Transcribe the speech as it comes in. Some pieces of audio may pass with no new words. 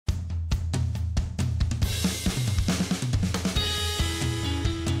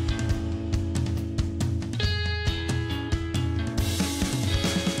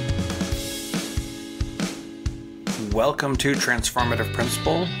Welcome to Transformative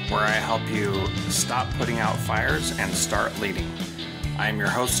Principal, where I help you stop putting out fires and start leading. I'm your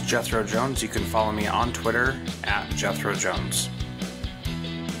host, Jethro Jones. You can follow me on Twitter at Jethro Jones.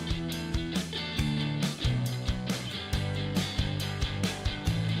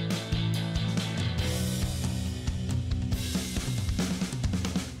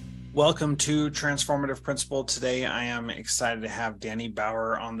 Welcome to Transformative Principal. Today, I am excited to have Danny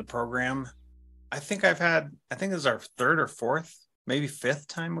Bauer on the program. I think this is our third or fourth, maybe fifth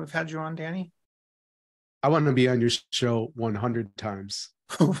time we've had you on, Danny. I want to be on your show 100 times.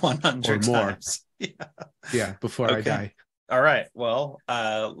 100 or more. Times. Yeah, before I die. All right. Well,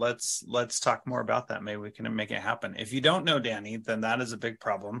 let's talk more about that. Maybe we can make it happen. If you don't know Danny, then that is a big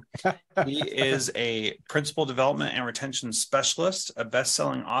problem. He is a principal development and retention specialist, a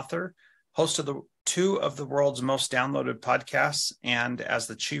best-selling author, host of two of the world's most downloaded podcasts, and as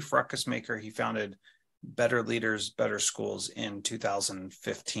the chief ruckus maker, he founded Better Leaders, Better Schools in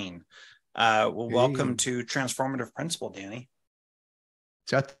 2015. Welcome to Transformative Principal, Danny.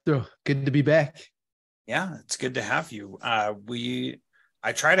 Jethro, good to be back. Yeah, it's good to have you. I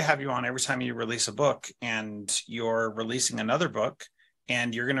try to have you on every time you release a book, and you're releasing another book,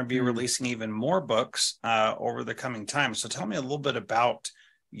 and you're going to be releasing even more books over the coming time. So tell me a little bit about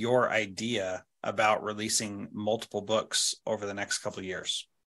your idea about releasing multiple books over the next couple of years.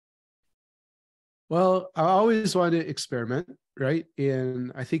 Well, I always wanted to experiment, right?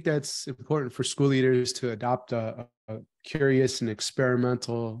 And I think that's important for school leaders to adopt a curious and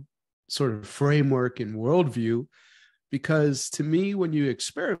experimental sort of framework and worldview, because to me, when you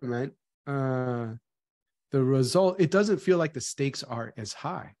experiment, the result, it doesn't feel like the stakes are as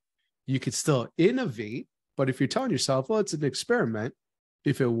high. You could still innovate, but if you're telling yourself, well, it's an experiment,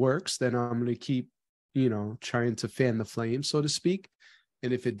 if it works, then I'm going to keep, trying to fan the flame, so to speak.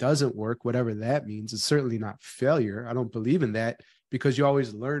 And if it doesn't work, whatever that means, it's certainly not failure. I don't believe in that, because you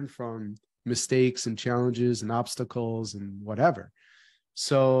always learn from mistakes and challenges and obstacles and whatever.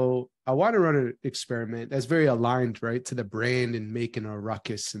 So I want to run an experiment that's very aligned, right, to the brand and making a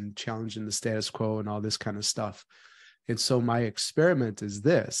ruckus and challenging the status quo and all this kind of stuff. And so my experiment is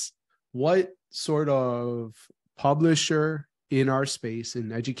this: what sort of publisher in our space in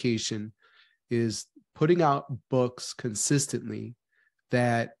education is putting out books consistently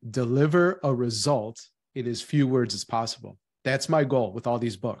that deliver a result in as few words as possible? That's my goal with all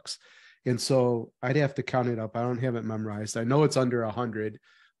these books. And so I'd have to count it up. I don't have it memorized. I know it's under 100,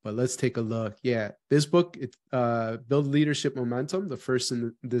 but let's take a look. Yeah, this book, Build Leadership Momentum, the first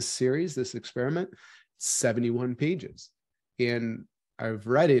in this series, this experiment, 71 pages. And I've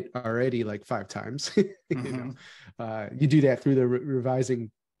read it already like 5 times. You do that through the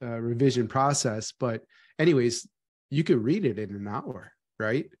revision process. But anyways, you could read it in an hour,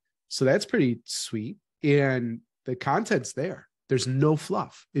 right? So that's pretty sweet. And the content's there. There's no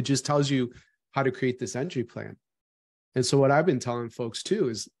fluff. It just tells you how to create this entry plan. And so what I've been telling folks too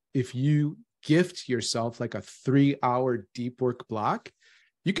is, if you gift yourself like a 3-hour deep work block,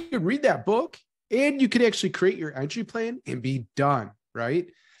 you can read that book and you can actually create your entry plan and be done, right?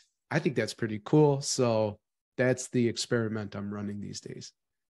 I think that's pretty cool. So that's the experiment I'm running these days.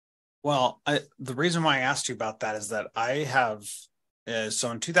 Well, the reason why I asked you about that is that I have, so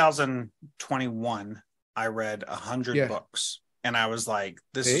in 2021, I read 100 books. And I was like,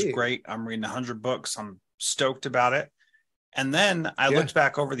 this is great. I'm reading 100 books. I'm stoked about it. And then I looked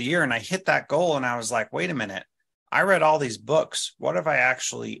back over the year and I hit that goal and I was like, wait a minute. I read all these books. What have I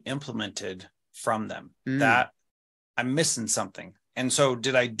actually implemented from them? That I'm missing something. And so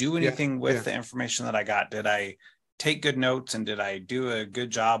did I do anything with the information that I got? Did I take good notes, and did I do a good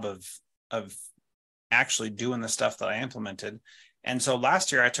job of actually doing the stuff that I implemented? And so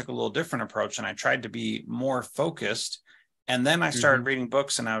last year I took a little different approach and I tried to be more focused. And then I started reading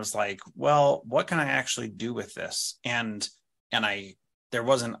books and I was like, well, what can I actually do with this? And there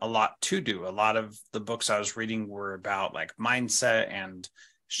wasn't a lot to do. A lot of the books I was reading were about like mindset and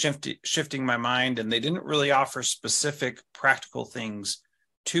shifting my mind. And they didn't really offer specific practical things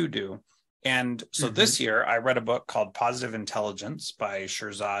to do. And so this year I read a book called Positive Intelligence by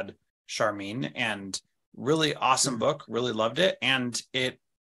Shirzad Sharmin, and really awesome book, really loved it. And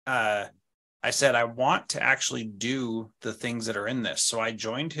I said, I want to actually do the things that are in this. So I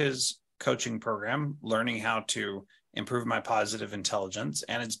joined his coaching program, learning how to improve my positive intelligence.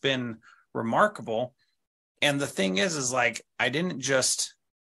 And it's been remarkable. And the thing is like, I didn't just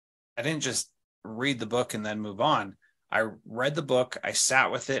read the book and then move on. I read the book, I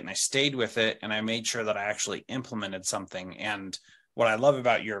sat with it and I stayed with it. And I made sure that I actually implemented something. And what I love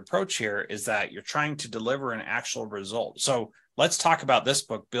about your approach here is that you're trying to deliver an actual result. So let's talk about this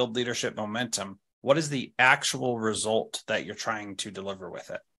book, Build Leadership Momentum. what is the actual result that you're trying to deliver with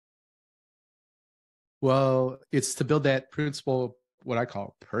it? Well, it's to build that principal, what I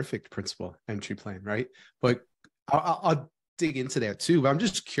call perfect principal entry plan, right? But I'll dig into that too. But I'm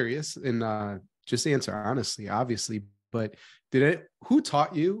just curious, and just answer honestly, obviously. But who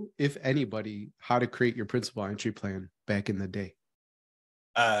taught you, if anybody, how to create your principal entry plan back in the day?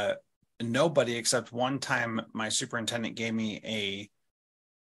 Nobody, except one time my superintendent gave me a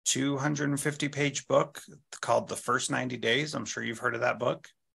 250-page book called The First 90 Days. I'm sure you've heard of that book.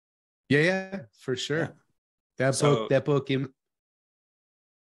 Yeah, for sure. Yeah. That book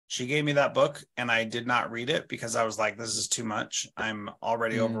she gave me that book and I did not read it because I was like, this is too much. I'm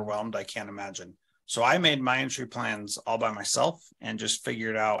already overwhelmed. I can't imagine. So I made my entry plans all by myself and just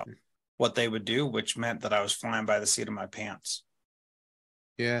figured out what they would do, which meant that I was flying by the seat of my pants.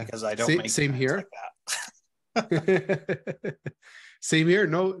 Yeah. Because I don't make same here. Like that. Same here.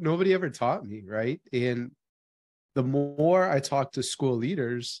 Nobody ever taught me, right? And the more I talk to school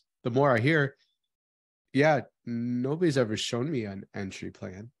leaders, the more I hear, yeah, nobody's ever shown me an entry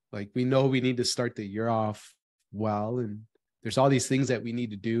plan. Like, we know we need to start the year off well, and there's all these things that we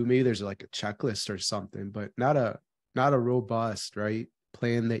need to do. Maybe there's like a checklist or something, but not a robust, right,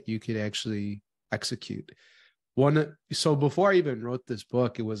 plan that you could actually execute. So before I even wrote this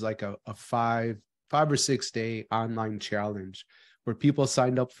book, it was like a 5 or 6 day online challenge where people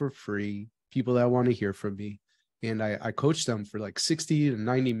signed up for free, people that want to hear from me. And I coached them for like 60 to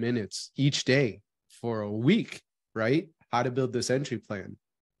 90 minutes each day for a week, right? How to build this entry plan.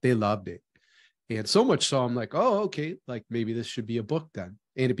 They loved it. And so much so I'm like, oh, okay, like maybe this should be a book then.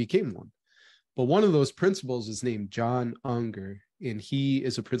 And it became one. But one of those principals is named John Unger, and he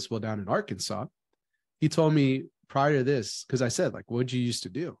is a principal down in Arkansas. He told me prior to this, because I said, like, what'd you used to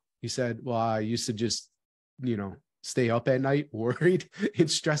do? He said, well, I used to just, stay up at night, worried and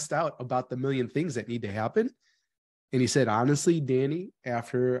stressed out about the million things that need to happen. And he said, honestly, Danny,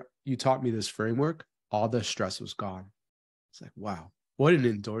 after you taught me this framework, all the stress was gone. It's like, wow, what an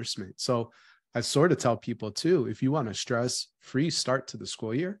endorsement. So I sort of tell people too, if you want a stress-free start to the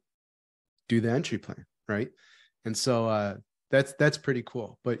school year, do the entry plan, right? And so that's pretty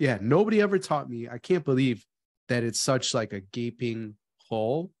cool. But yeah, nobody ever taught me. I can't believe that it's such like a gaping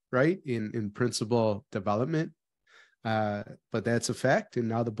hole, right, in principal development. But that's a fact, and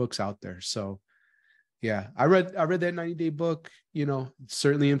now the book's out there. So yeah, I read that 90-day book. It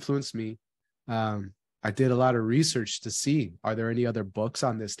certainly influenced me. I did a lot of research to see, are there any other books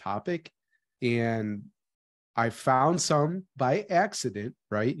on this topic? And I found some by accident,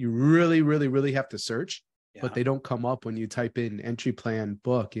 right? You really, really, really have to search, but they don't come up when you type in entry plan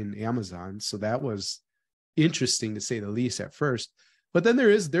book in Amazon. So that was interesting to say the least at first. But then there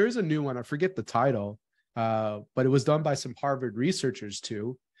is a new one. I forget the title, but it was done by some Harvard researchers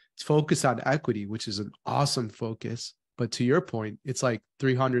too. It's focused on equity, which is an awesome focus. But to your point, it's like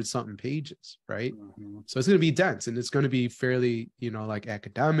 300 something pages, right? Mm-hmm. So it's going to be dense, and it's going to be fairly, like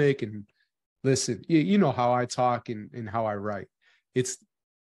academic. And listen, you know how I talk and how I write. It's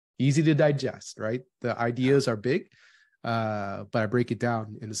easy to digest, right? The ideas are big, but I break it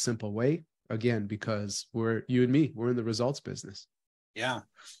down in a simple way, again, because you and me, we're in the results business. Yeah.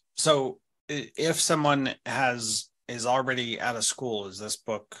 So if someone is already at a school, is this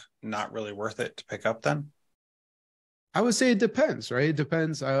book not really worth it to pick up then? I would say it depends, right? It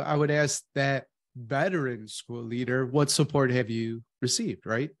depends. I would ask that veteran school leader, what support have you received,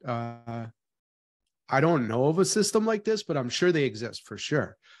 right? I don't know of a system like this, but I'm sure they exist for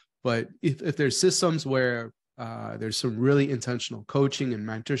sure. But if there's systems where there's some really intentional coaching and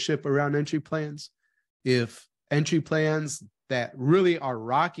mentorship around entry plans, if entry plans that really are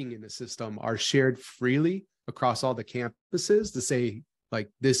rocking in the system are shared freely across all the campuses to say, like,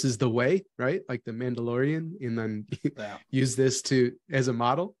 this is the way, right? Like the Mandalorian, and then use this as a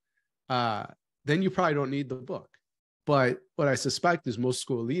model, then you probably don't need the book. But what I suspect is most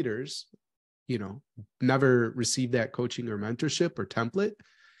school leaders, never received that coaching or mentorship or template.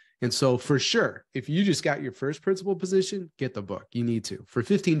 And so for sure, if you just got your first principal position, get the book. You need to. For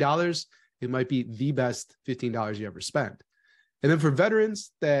 $15, it might be the best $15 you ever spent. And then for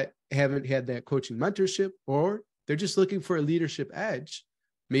veterans that haven't had that coaching mentorship, or they're just looking for a leadership edge,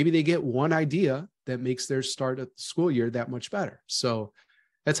 maybe they get one idea that makes their start of the school year that much better. So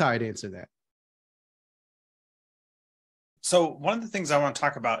that's how I'd answer that. So one of the things I want to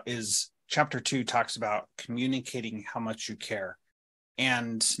talk about is chapter 2 talks about communicating how much you care.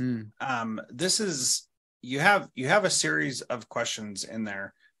 And this is, you have a series of questions in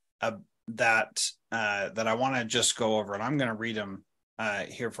there that I want to just go over, and I'm going to read them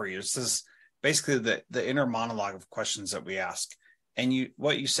here for you. This is basically the inner monologue of questions that we ask. And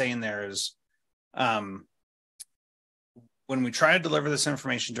what you say in there is, When we try to deliver this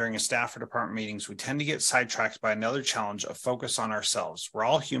information during a staff or department meetings, we tend to get sidetracked by another challenge of focus on ourselves. We're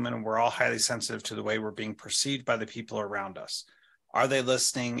all human and we're all highly sensitive to the way we're being perceived by the people around us. Are they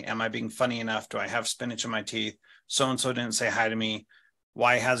listening? Am I being funny enough? Do I have spinach in my teeth? So-and-so didn't say hi to me.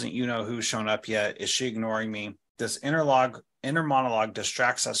 Why hasn't who shown up yet? Is she ignoring me? This inner monologue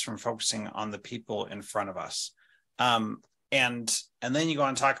distracts us from focusing on the people in front of us. And then you go on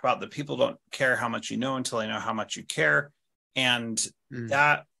and talk about the people don't care how much you know until they know how much you care. And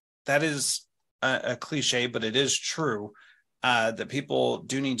that is a cliche, but it is true, that people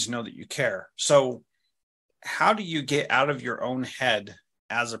do need to know that you care. So how do you get out of your own head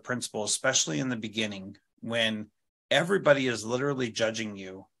as a principal, especially in the beginning, when everybody is literally judging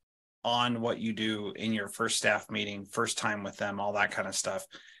you on what you do in your first staff meeting, first time with them, all that kind of stuff?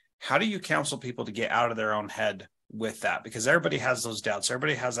 How do you counsel people to get out of their own head with that? Because everybody has those doubts.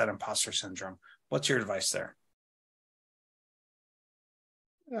 Everybody has that imposter syndrome. What's your advice there?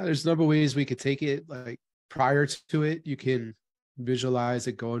 There's a number of ways we could take it. Like prior to it, you can visualize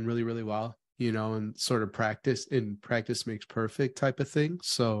it going really, really well, and sort of practice, and practice makes perfect type of thing.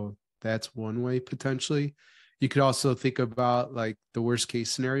 So that's one way potentially. You could also think about like the worst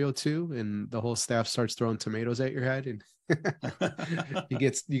case scenario too, and the whole staff starts throwing tomatoes at your head and you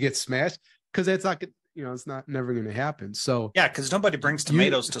get smashed, because that's not good. It's not never going to happen. So yeah, because nobody brings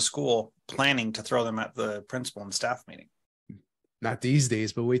tomatoes to school planning to throw them at the principal and staff meeting. Not these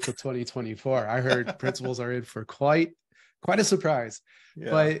days, but wait till 2024. I heard principals are in for quite a surprise. Yeah.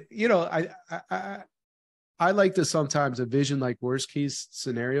 But I like to sometimes envision like worst case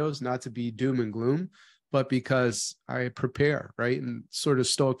scenarios, not to be doom and gloom, but because I prepare, right? And sort of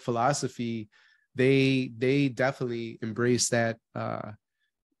Stoic philosophy, they definitely embrace that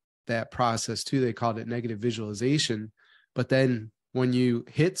process too. They called it negative visualization. But then when you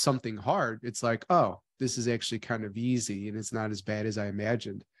hit something hard, it's like, oh, this is actually kind of easy and it's not as bad as I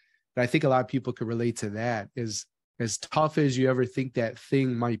imagined. But I think a lot of people could relate to that. Is as tough as you ever think that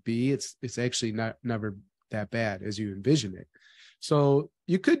thing might be, it's actually never that bad as you envision it. So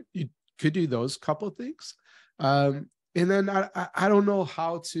you could do those couple of things. And then I don't know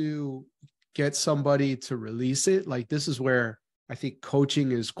how to get somebody to release it. Like this is where I think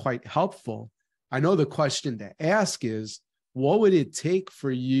coaching is quite helpful. I know the question to ask is, what would it take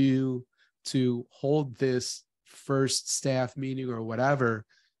for you to hold this first staff meeting or whatever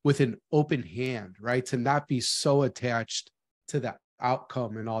with an open hand, right? To not be so attached to the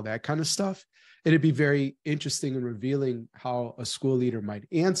outcome and all that kind of stuff. It'd be very interesting and revealing how a school leader might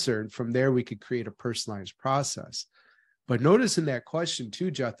answer. And from there, we could create a personalized process. But notice in that question too,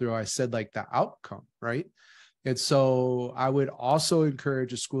 Jethro, I said like the outcome, right? And so I would also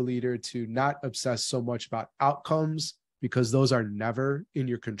encourage a school leader to not obsess so much about outcomes, because those are never in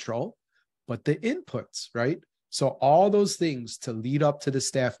your control, but the inputs, right? So all those things to lead up to the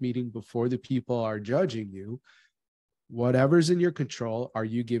staff meeting before the people are judging you, whatever's in your control, are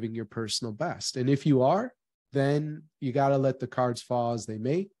you giving your personal best? And if you are, then you got to let the cards fall as they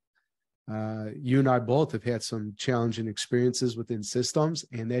may. You and I both have had some challenging experiences within systems,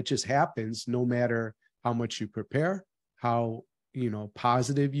 and that just happens no matter how much you prepare, how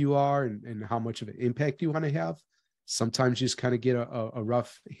positive you are, and how much of an impact you want to have. Sometimes you just kind of get a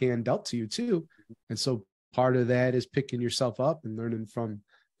rough hand dealt to you too. And so part of that is picking yourself up and learning from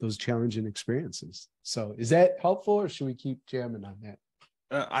those challenging experiences. So is that helpful, or should we keep jamming on that?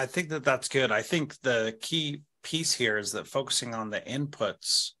 I think that's good. I think the key piece here is that focusing on the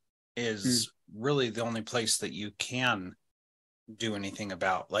inputs is really the only place that you can do anything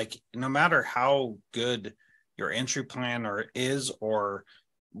about. Like no matter how good your entry plan or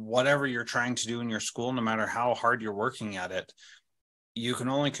whatever you're trying to do in your school, no matter how hard you're working at it, you can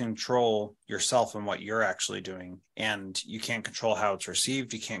only control yourself and what you're actually doing. And you can't control how it's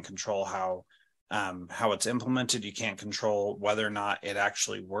received. You can't control how it's implemented. You can't control whether or not it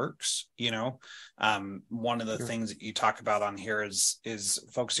actually works. One of the things that you talk about on here is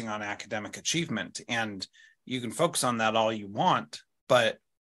focusing on academic achievement. And you can focus on that all you want, but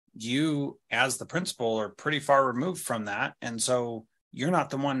you as the principal are pretty far removed from that. And so you're not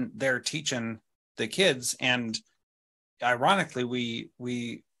the one there teaching the kids. And ironically,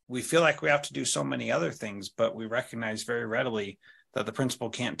 we feel like we have to do so many other things, but we recognize very readily that the principal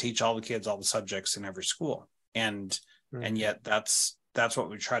can't teach all the kids all the subjects in every school. And yet that's what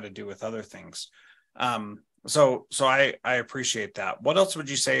we try to do with other things. So I appreciate that. What else would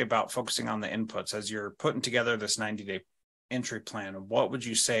you say about focusing on the inputs as you're putting together this 90-day entry plan? What would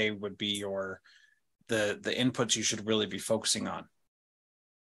you say would be the inputs you should really be focusing on?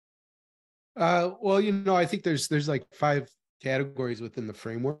 Well, I think there's like five categories within the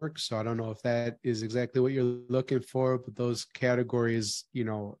framework. So I don't know if that is exactly what you're looking for, but those categories,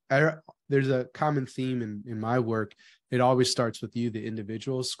 there's a common theme in my work. It always starts with you, the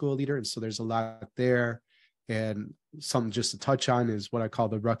individual school leader. And so there's a lot there. And something just to touch on is what I call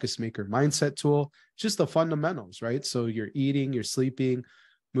the ruckus maker mindset tool, just the fundamentals, right? So you're eating, you're sleeping,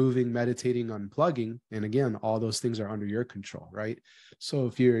 moving, meditating, unplugging. And again, all those things are under your control, right? So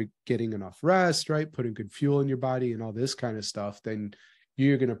if you're getting enough rest, right, putting good fuel in your body and all this kind of stuff, then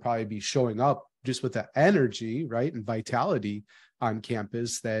you're going to probably be showing up just with the energy, right, and vitality on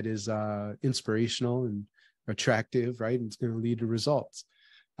campus that is inspirational and attractive, right? And it's going to lead to results.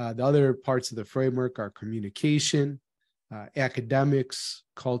 The other parts of the framework are communication, academics,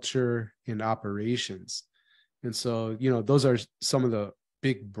 culture, and operations. And so, those are some of the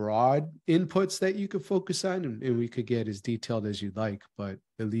big, broad inputs that you could focus on, and we could get as detailed as you'd like, but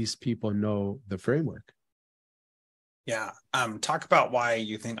at least people know the framework. Yeah. Talk about why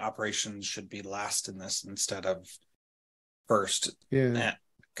you think operations should be last in this instead of first. Yeah.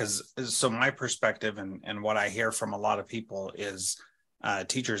 Because so my perspective and what I hear from a lot of people is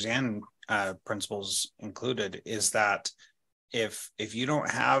teachers and principals included is that if you don't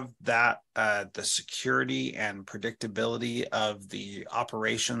have that the security and predictability of the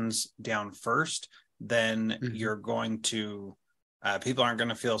operations down first, then you're going to people aren't going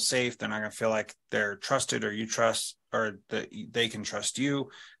to feel safe. They're not going to feel like they're trusted or you trust or that they can trust you.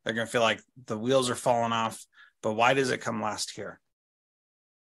 They're going to feel like the wheels are falling off. But why does it come last here?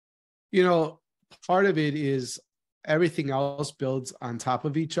 Part of it is everything else builds on top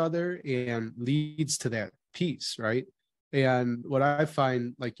of each other and leads to that piece, right? And what I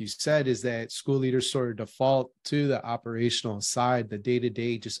find, like you said, is that school leaders sort of default to the operational side, the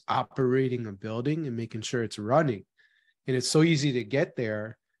day-to-day, just operating a building and making sure it's running. And it's so easy to get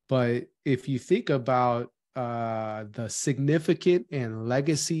there. But if you think about the significant and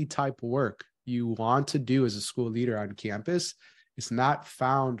legacy type work you want to do as a school leader on campus, it's not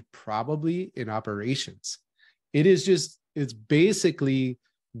found probably in operations. It's basically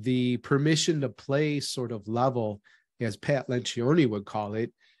the permission to play sort of level, as Pat Lencioni would call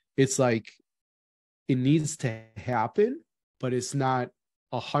it. It's like it needs to happen, but it's not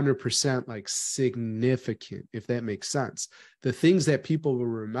 100% like significant, if that makes sense. The things that people will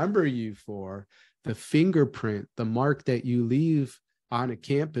remember you for, the fingerprint, the mark that you leave on a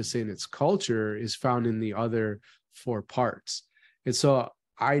campus and its culture is found in the other 4 parts. And so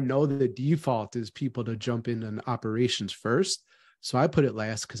I know the default is people to jump into operations first. So I put it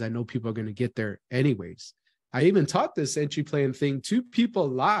last because I know people are going to get there anyways. I even taught this entry plan thing to people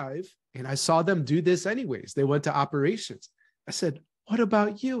live, and I saw them do this anyways. They went to operations. I said, what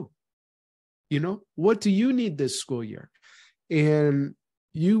about you? What do you need this school year? And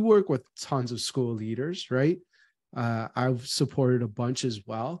you work with tons of school leaders, right? I've supported a bunch as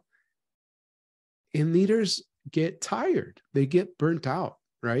well. And leaders get tired. They get burnt out,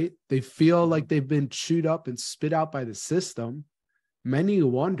 right? They feel like they've been chewed up and spit out by the system. Many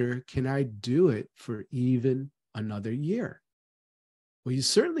wonder, can I do it for even another year? Well, you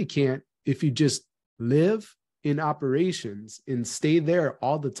certainly can't if you just live in operations and stay there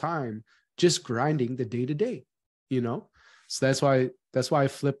all the time, just grinding the day-to-day, So that's why I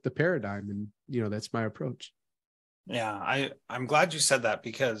flipped the paradigm, and that's my approach. Yeah, I'm glad you said that,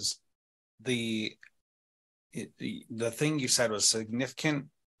 because the thing you said was significant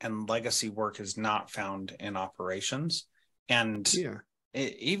and legacy work is not found in operations. And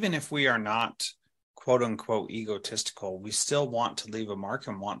even if we are not quote unquote egotistical, we still want to leave a mark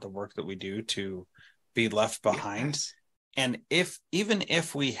and want the work that we do to be left behind. Yes. And even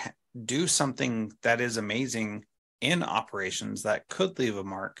if we do something that is amazing in operations that could leave a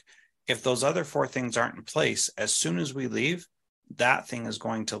mark, if those other 4 things aren't in place, as soon as we leave, that thing is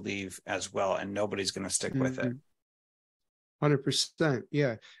going to leave as well, and nobody's going to stick with it. 100%.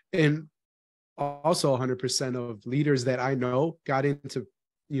 Yeah. And also 100% of leaders that I know got into,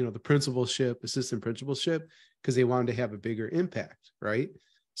 the principalship, assistant principalship, because they wanted to have a bigger impact, right?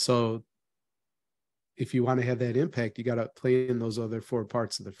 So if you want to have that impact, you got to play in those other 4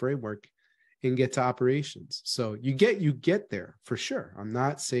 parts of the framework and get to operations. So you get there for sure. I'm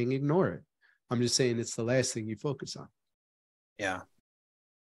not saying ignore it. I'm just saying it's the last thing you focus on. Yeah.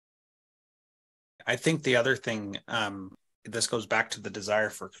 I think the other thing, this goes back to the desire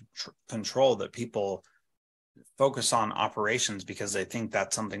for control, that people focus on operations because they think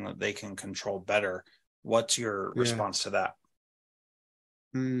that's something that they can control better. What's your response to that?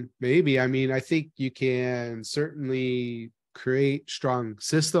 Maybe. I mean, I think you can certainly create strong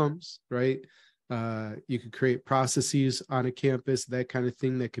systems, right? You could create processes on a campus, that kind of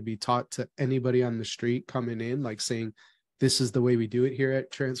thing that could be taught to anybody on the street coming in, like saying, this is the way we do it here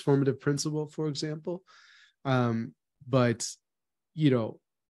at Transformative Principal, for example. But, you know,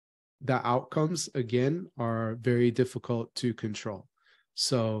 the outcomes, again, are very difficult to control.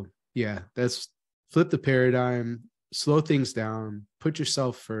 So, yeah, that's flip the paradigm, slow things down, put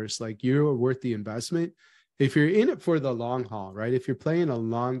yourself first. Like, you're worth the investment. If you're in it for the long haul, right? If you're playing a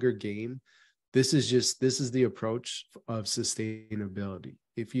longer game, this is the approach of sustainability.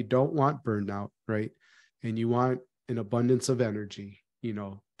 If you don't want burnout, right, and you want an abundance of energy, you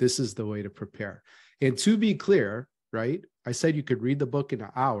know, this is the way to prepare. And to be clear, right, I said you could read the book in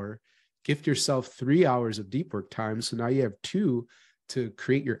an hour, gift yourself 3 hours of deep work time. So now you have 2 to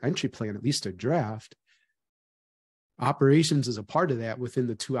create your entry plan, at least a draft. Operations is a part of that within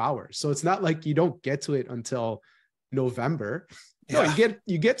the 2 hours. So it's not like you don't get to it until November. No,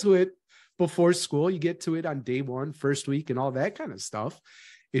 you get to it before school. You get to it on day 1, first week, and all that kind of stuff.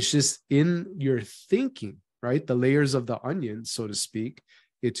 It's just in your thinking, right? The layers of the onion, so to speak.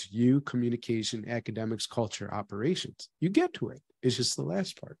 It's you, communication, academics, culture, operations. You get to it. It's just the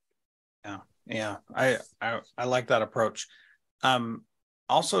last part. Yeah. I like that approach.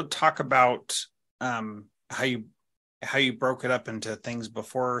 Also talk about how you broke it up into things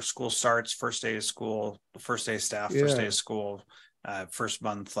before school starts, first day of school, first day of staff, first day of school, first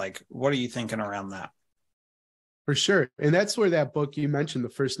month. Like, what are you thinking around that? For sure. And that's where that book you mentioned, the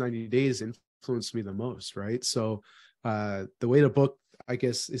first 90 days, influenced me the most, right? So the way the book, I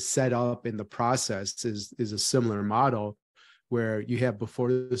guess, is set up in the process is a similar model where you have before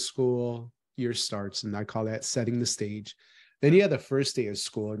the school year starts, and I call that setting the stage. Then you have the first day of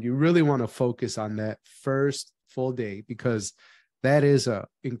school, and you really want to focus on that first full day, because that is an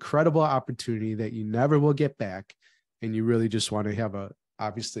incredible opportunity that you never will get back. And you really just want to have a,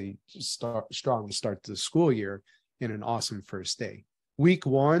 obviously, strong start to the school year and an awesome first day. Week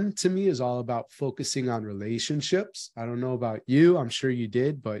 1 to me is all about focusing on relationships. I don't know about you, I'm sure you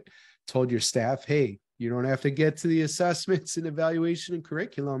did, but told your staff, hey, you don't have to get to the assessments and evaluation and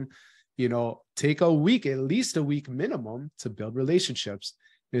curriculum. You know, take a week, at least a week minimum, to build relationships.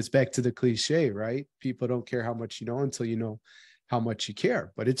 And it's back to the cliche, right? People don't care how much you know until you know how much you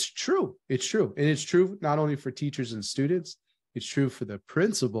care. But it's true. It's true. And it's true not only for teachers and students, it's true for the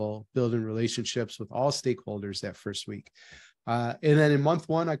principal, building relationships with all stakeholders that first week. And then in month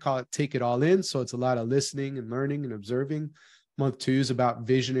 1, I call it take it all in. So it's a lot of listening and learning and observing. Month 2 is about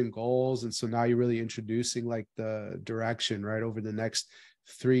vision and goals. And so now you're really introducing like the direction, right, over the next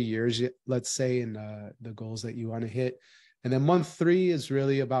 3 years, let's say, and the goals that you want to hit. And then month 3 is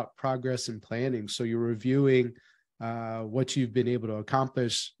really about progress and planning. So you're reviewing what you've been able to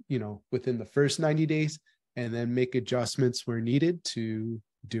accomplish, you know, within the first 90 days, and then make adjustments where needed to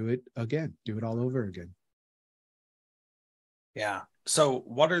do it again, do it all over again. Yeah. So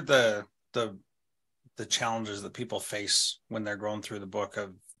what are the challenges that people face when they're going through the book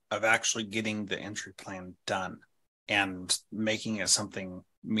of actually getting the entry plan done and making it something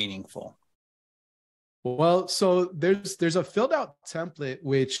meaningful? Well, so there's a filled out template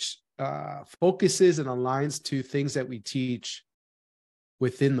which focuses and aligns to things that we teach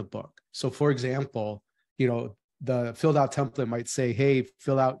within the book. So for example, you know, the filled out template might say, hey,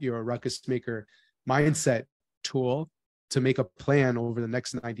 fill out your ruckus maker mindset tool to make a plan over the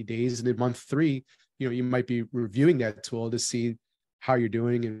next 90 days. And in month 3, you know, you might be reviewing that tool to see how you're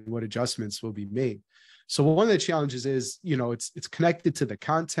doing and what adjustments will be made. So one of the challenges is, you know, it's connected to the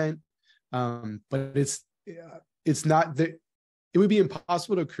content, but it's not that it would be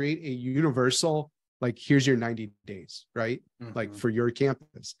impossible to create a universal, like, here's your 90 days, right? Mm-hmm. Like for your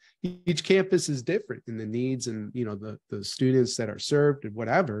campus, each campus is different in the needs and, you know, the students that are served and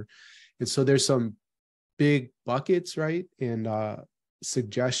whatever. And so there's some big buckets, right? And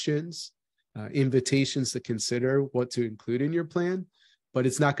suggestions, invitations to consider what to include in your plan, but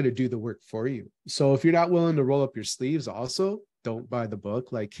it's not going to do the work for you. So if you're not willing to roll up your sleeves, also don't buy the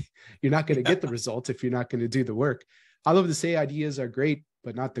book. Like, you're not going to get the results if you're not going to do the work. I love to say ideas are great,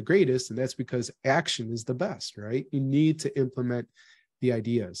 but not the greatest. And that's because action is the best, right? You need to implement the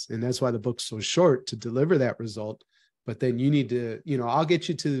ideas. And that's why the book's so short, to deliver that result. But then you need to, you know, I'll get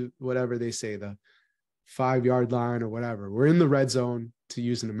you to whatever they say, the 5-yard line or whatever. We're in the red zone, to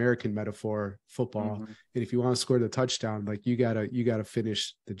use an American metaphor, football. Mm-hmm. And if you want to score the touchdown, like, you gotta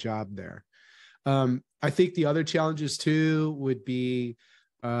finish the job there. I think the other challenges too would be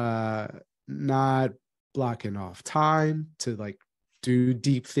not blocking off time to like do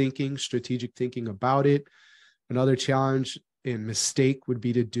deep thinking, strategic thinking about it. Another challenge and mistake would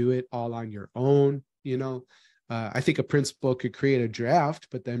be to do it all on your own. You know, I think a principal could create a draft,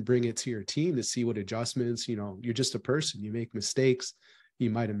 but then bring it to your team to see what adjustments, you know, you're just a person, you make mistakes, you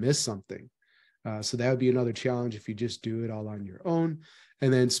might have missed something. So that would be another challenge if you just do it all on your own.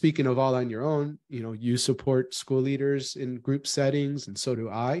 And then speaking of all on your own, you support school leaders in group settings, and so do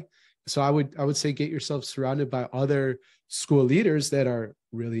I. So I would say get yourself surrounded by other school leaders that are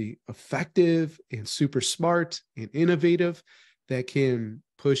really effective and super smart and innovative, that can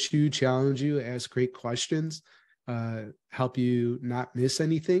push you, challenge you, ask great questions, help you not miss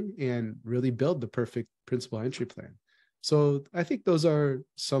anything, and really build the perfect principal entry plan. So I think those are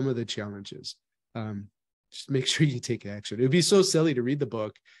some of the challenges. Just make sure you take action. It'd be so silly to read the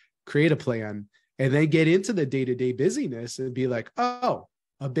book, create a plan, and then get into the day-to-day busyness and be like, oh,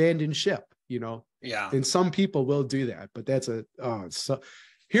 abandon ship, Yeah. And some people will do that, but so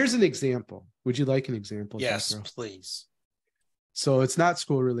here's an example. Would you like an example? Yes, Jethro? please. So it's not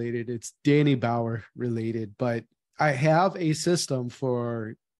school related, it's Danny Bauer related, but I have a system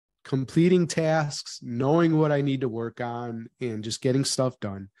for completing tasks, knowing what I need to work on, and just getting stuff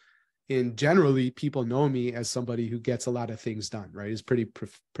done. And generally, people know me as somebody who gets a lot of things done, right? Is pretty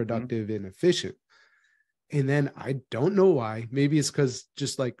productive and efficient. And then I don't know why. Maybe it's because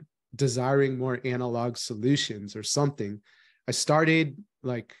just like desiring more analog solutions or something, I started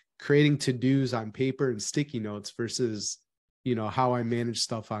like creating to-dos on paper and sticky notes versus, how I manage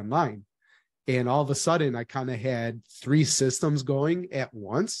stuff online. And all of a sudden, I kind of had 3 systems going at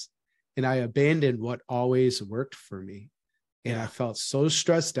once, and I abandoned what always worked for me. And I felt so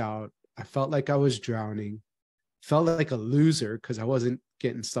stressed out. I felt like I was drowning, felt like a loser because I wasn't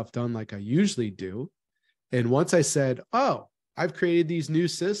getting stuff done like I usually do. And once I said, oh, I've created these new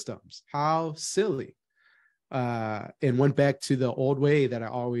systems, how silly, and went back to the old way that I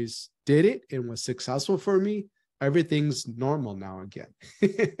always did it and was successful for me, everything's normal now again.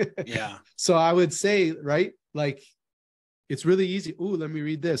 Yeah. So I would say, right, like it's really easy. Ooh, let me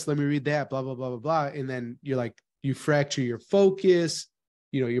read this, let me read that, blah, blah, blah, blah, blah. And then you're like, you fracture your focus,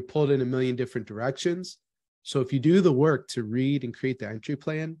 you're pulled in a million different directions. So if you do the work to read and create the entry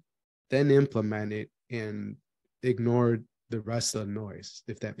plan, then implement it and ignore the rest of the noise,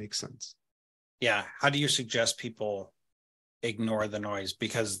 if that makes sense. Yeah. How do you suggest people ignore the noise?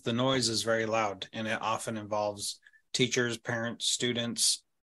 Because the noise is very loud, and it often involves teachers, parents, students,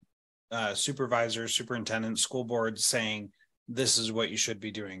 supervisors, superintendents, school boards saying, this is what you should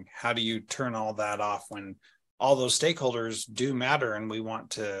be doing. How do you turn all that off when all those stakeholders do matter and we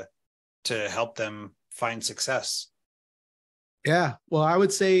want to help them find success? Yeah. Well, I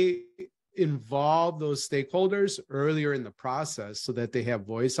would say involve those stakeholders earlier in the process so that they have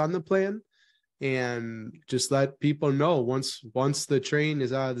voice on the plan, and just let people know once the train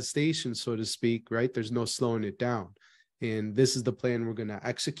is out of the station, so to speak, right? There's no slowing it down. And this is the plan we're going to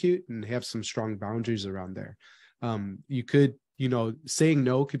execute, and have some strong boundaries around there. You could, saying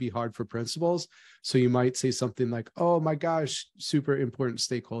no could be hard for principals. So you might say something like, oh my gosh, super important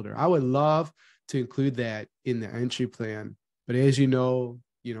stakeholder, I would love to include that in the entry plan. But as you know,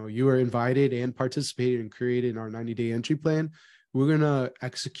 you were invited and participated in creating our 90-day entry plan. We're going to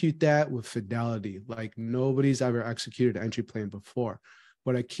execute that with fidelity, like nobody's ever executed an entry plan before.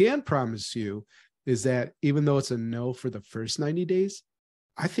 What I can promise you is that even though it's a no for the first 90 days,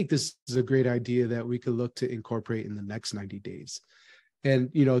 I think this is a great idea that we could look to incorporate in the next 90 days.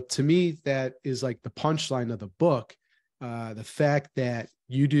 And, to me, that is like the punchline of the book, the fact that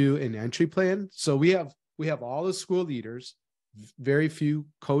you do an entry plan. So we have all the school leaders, very few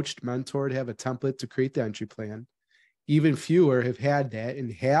coached, mentored, have a template to create the entry plan. Even fewer have had that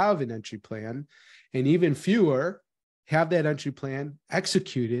and have an entry plan. And even fewer have that entry plan,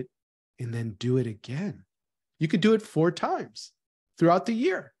 execute it, and then do it again. You could do it 4 times throughout the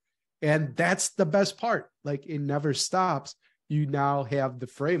year. And that's the best part. Like, it never stops. You now have the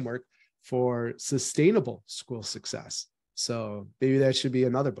framework for sustainable school success. So maybe that should be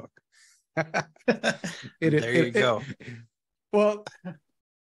another book. There you go. Well,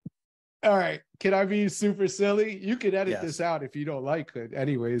 all right. Can I be super silly? You could edit this out if you don't like it.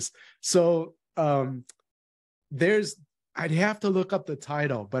 Anyways, so I'd have to look up the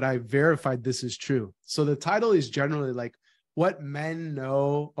title, but I verified this is true. So the title is generally like what men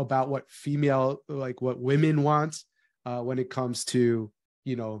know about what women want when it comes to,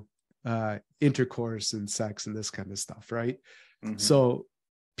 intercourse and sex and this kind of stuff, right? Mm-hmm. So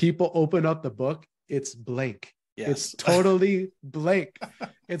people open up the book, it's blank. Yes. It's totally blank.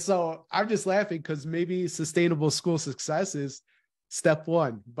 And so I'm just laughing because maybe sustainable school success is step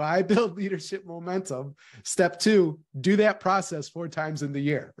 1, buy, build leadership momentum. Step 2, do that process 4 times in the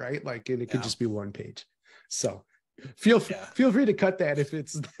year, right? Like, and it could just be 1 page. So feel free to cut that if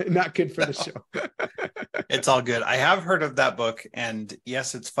it's not good for the show. It's all good. I have heard of that book, and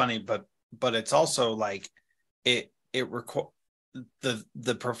yes, it's funny, but it's also like it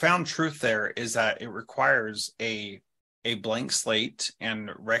the profound truth there is that it requires a blank slate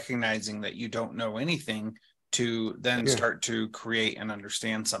and recognizing that you don't know anything to then start to create and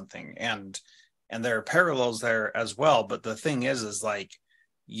understand something. And there are parallels there as well. But the thing is like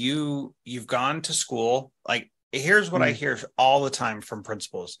you've gone to school. Like, here's what I hear all the time from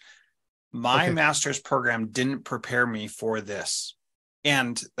principals. My master's program didn't prepare me for this.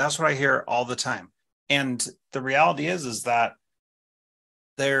 And that's what I hear all the time. And the reality is that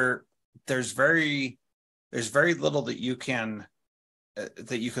there's very little that you can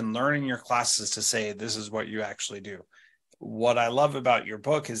learn in your classes to say this is what you actually do. What I love about your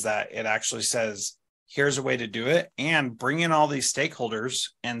book is that it actually says, here's a way to do it, and bring in all these stakeholders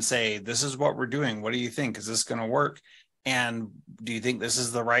and say, this is what we're doing. What do you think? Is this going to work? And do you think this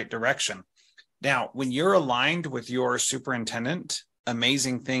is the right direction? Now, when you're aligned with your superintendent,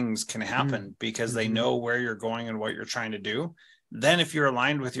 amazing things can happen because they know where you're going and what you're trying to do. Then if you're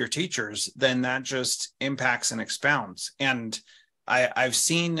aligned with your teachers, then that just impacts and expounds. And I've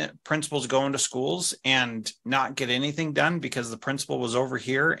seen principals go into schools and not get anything done because the principal was over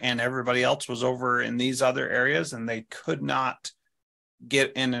here and everybody else was over in these other areas, and they could not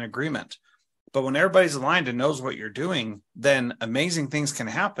get in an agreement. But when everybody's aligned and knows what you're doing, then amazing things can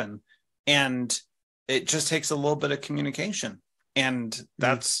happen. And it just takes a little bit of communication. And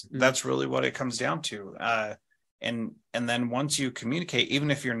that's really what it comes down to. And then once you communicate,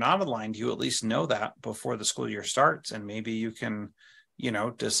 even if you're not aligned, you at least know that before the school year starts. And maybe you can,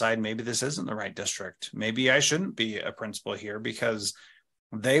 decide maybe this isn't the right district. Maybe I shouldn't be a principal here because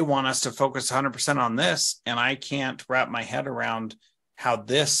they want us to focus 100% on this. And I can't wrap my head around how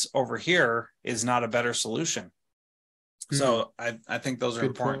this over here is not a better solution. So I think those are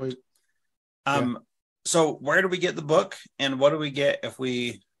important. So where do we get the book, and what do we get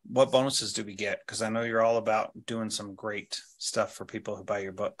what bonuses do we get? Because I know you're all about doing some great stuff for people who buy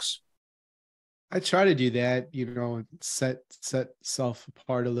your books. I try to do that, set self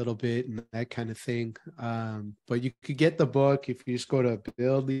apart a little bit and that kind of thing. But you could get the book if you just go to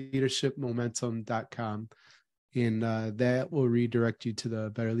buildleadershipmomentum.com, and that will redirect you to the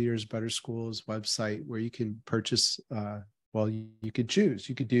Better Leaders, Better Schools website, where you can purchase, you could choose.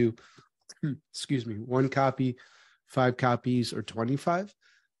 You could do, 1 copy, 5 copies, or 25.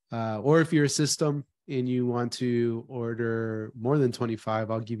 Or if you're a system and you want to order more than 25,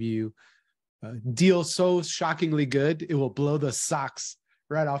 I'll give you a deal so shockingly good, it will blow the socks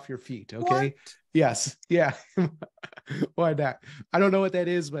right off your feet. Okay. What? Yes. Yeah. Why not? I don't know what that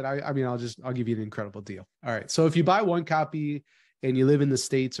is, but I'll give you an incredible deal. All right. So if you buy 1 copy and you live in the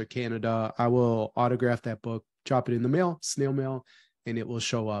States or Canada, I will autograph that book, drop it in the mail, snail mail, and it will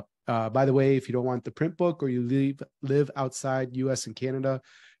show up. By the way, if you don't want the print book or you live outside US and Canada,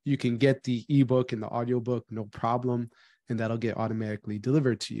 you can get the ebook and the audiobook, no problem, and that'll get automatically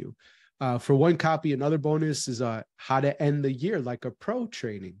delivered to you. For 1 copy, another bonus is how to end the year like a pro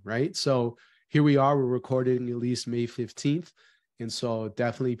training, right? So here we are, we're recording at least May 15th. And so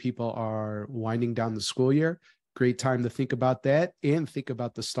definitely people are winding down the school year. Great time to think about that and think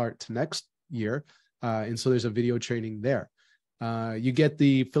about the start to next year. And so there's a video training there. You get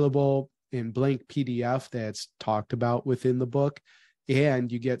the fillable and blank PDF that's talked about within the book.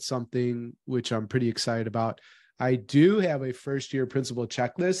 And you get something which I'm pretty excited about. I do have a first-year principal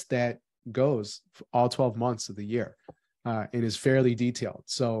checklist that goes all 12 months of the year and is fairly detailed.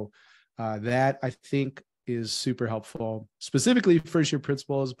 So that I think is super helpful, specifically first-year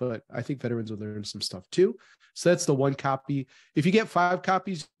principals, but I think veterans will learn some stuff too. So that's the 1 copy. If you get 5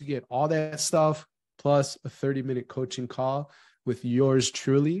 copies, you get all that stuff plus a 30-minute coaching call with yours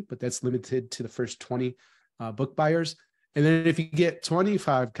truly, but that's limited to the first 20 book buyers. And then if you get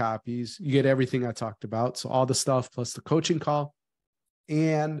 25 copies, you get everything I talked about. So all the stuff plus the coaching call.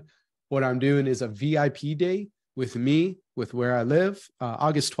 And what I'm doing is a VIP day with me, with where I live,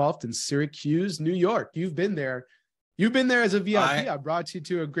 August 12th in Syracuse, New York. You've been there. You've been there as a VIP. I brought you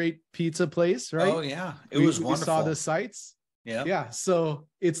to a great pizza place, right? Oh, yeah. It was wonderful. We saw the sights. Yeah. Yeah. So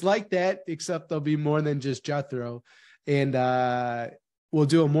it's like that, except there'll be more than just Jethro. And we'll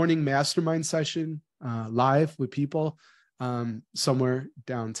do a morning mastermind session live with people somewhere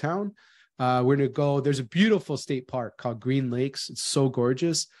downtown. We're going to go, there's a beautiful state park called Green Lakes. It's so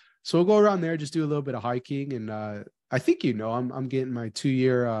gorgeous. So we'll go around there, just do a little bit of hiking. And I think, I'm getting my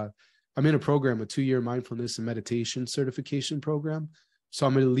 2-year, I'm in a program, a 2-year mindfulness and meditation certification program. So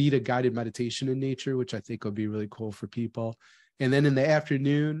I'm going to lead a guided meditation in nature, which I think will be really cool for people. And then in the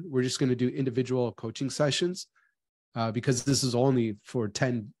afternoon, we're just going to do individual coaching sessions because this is only for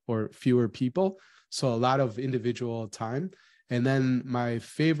 10 or fewer people. So a lot of individual time. And then my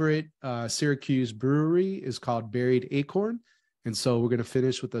favorite Syracuse brewery is called Buried Acorn. And so we're going to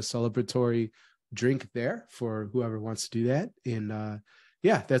finish with a celebratory drink there for whoever wants to do that. And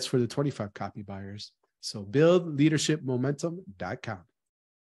yeah, that's for the 25 copy buyers. So buildleadershipmomentum.com.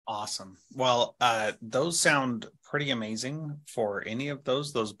 Awesome. Well, those sound pretty amazing for any of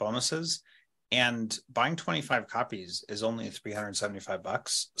those bonuses. And buying 25 copies is only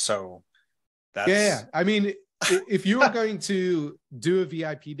 $375. So that's... Yeah. I mean, if you were going to do a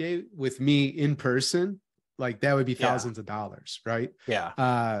VIP day with me in person, like that would be thousands of dollars, right? Yeah.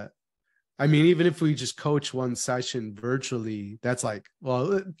 I mean, even if we just coach one session virtually, that's like,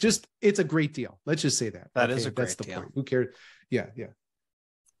 well, just, it's a great deal. Let's just say that. That is a great deal. Point. Who cares? Yeah.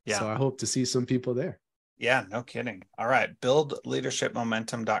 So I hope to see some people there. Yeah, no kidding. All right.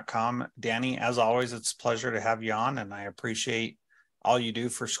 Buildleadershipmomentum.com. Danny, as always, it's a pleasure to have you on, and I appreciate all you do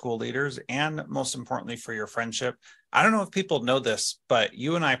for school leaders and most importantly for your friendship. I don't know if people know this, but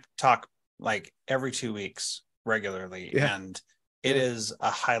you and I talk like every 2 weeks regularly. Yeah. And it is a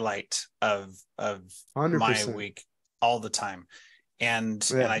highlight of 100%. My week all the time. And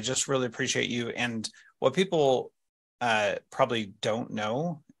I just really appreciate you. And what people probably don't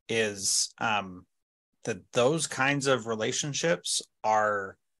know is that those kinds of relationships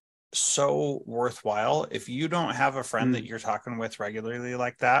are so worthwhile. If you don't have a friend that you're talking with regularly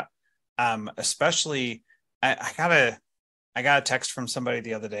like that, especially I got a text from somebody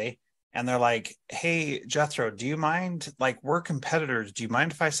the other day, and they're like, "Hey, Jethro, do you mind, like, we're competitors, do you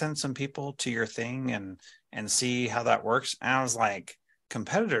mind if I send some people to your thing and see how that works?" And I was like,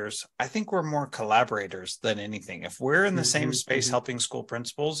 competitors? I think we're more collaborators than anything. If we're in the same space helping school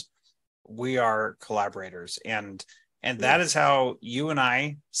principals, we are collaborators. And that is how you and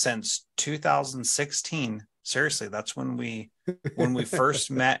I, since 2016, seriously, that's when we first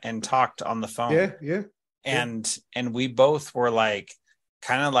met and talked on the phone. Yeah. And we both were like,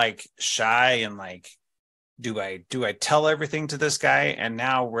 kind of like shy and like, do I tell everything to this guy? And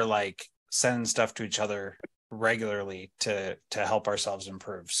now we're like sending stuff to each other regularly to help ourselves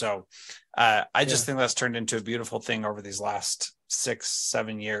improve. So I just think that's turned into a beautiful thing over these last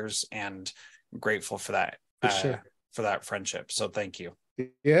 6-7 years, and I'm grateful for that. For that friendship. So thank you.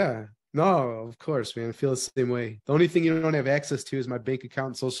 Yeah. No, of course, man. I feel the same way. The only thing you don't have access to is my bank account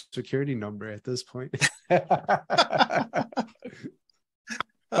and social security number at this point.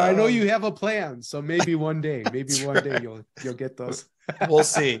 I know you have a plan, so maybe one day you'll get those. We'll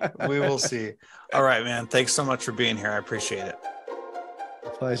see. We will see. All right, man. Thanks so much for being here. I appreciate it. A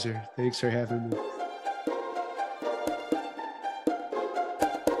pleasure. Thanks for having me.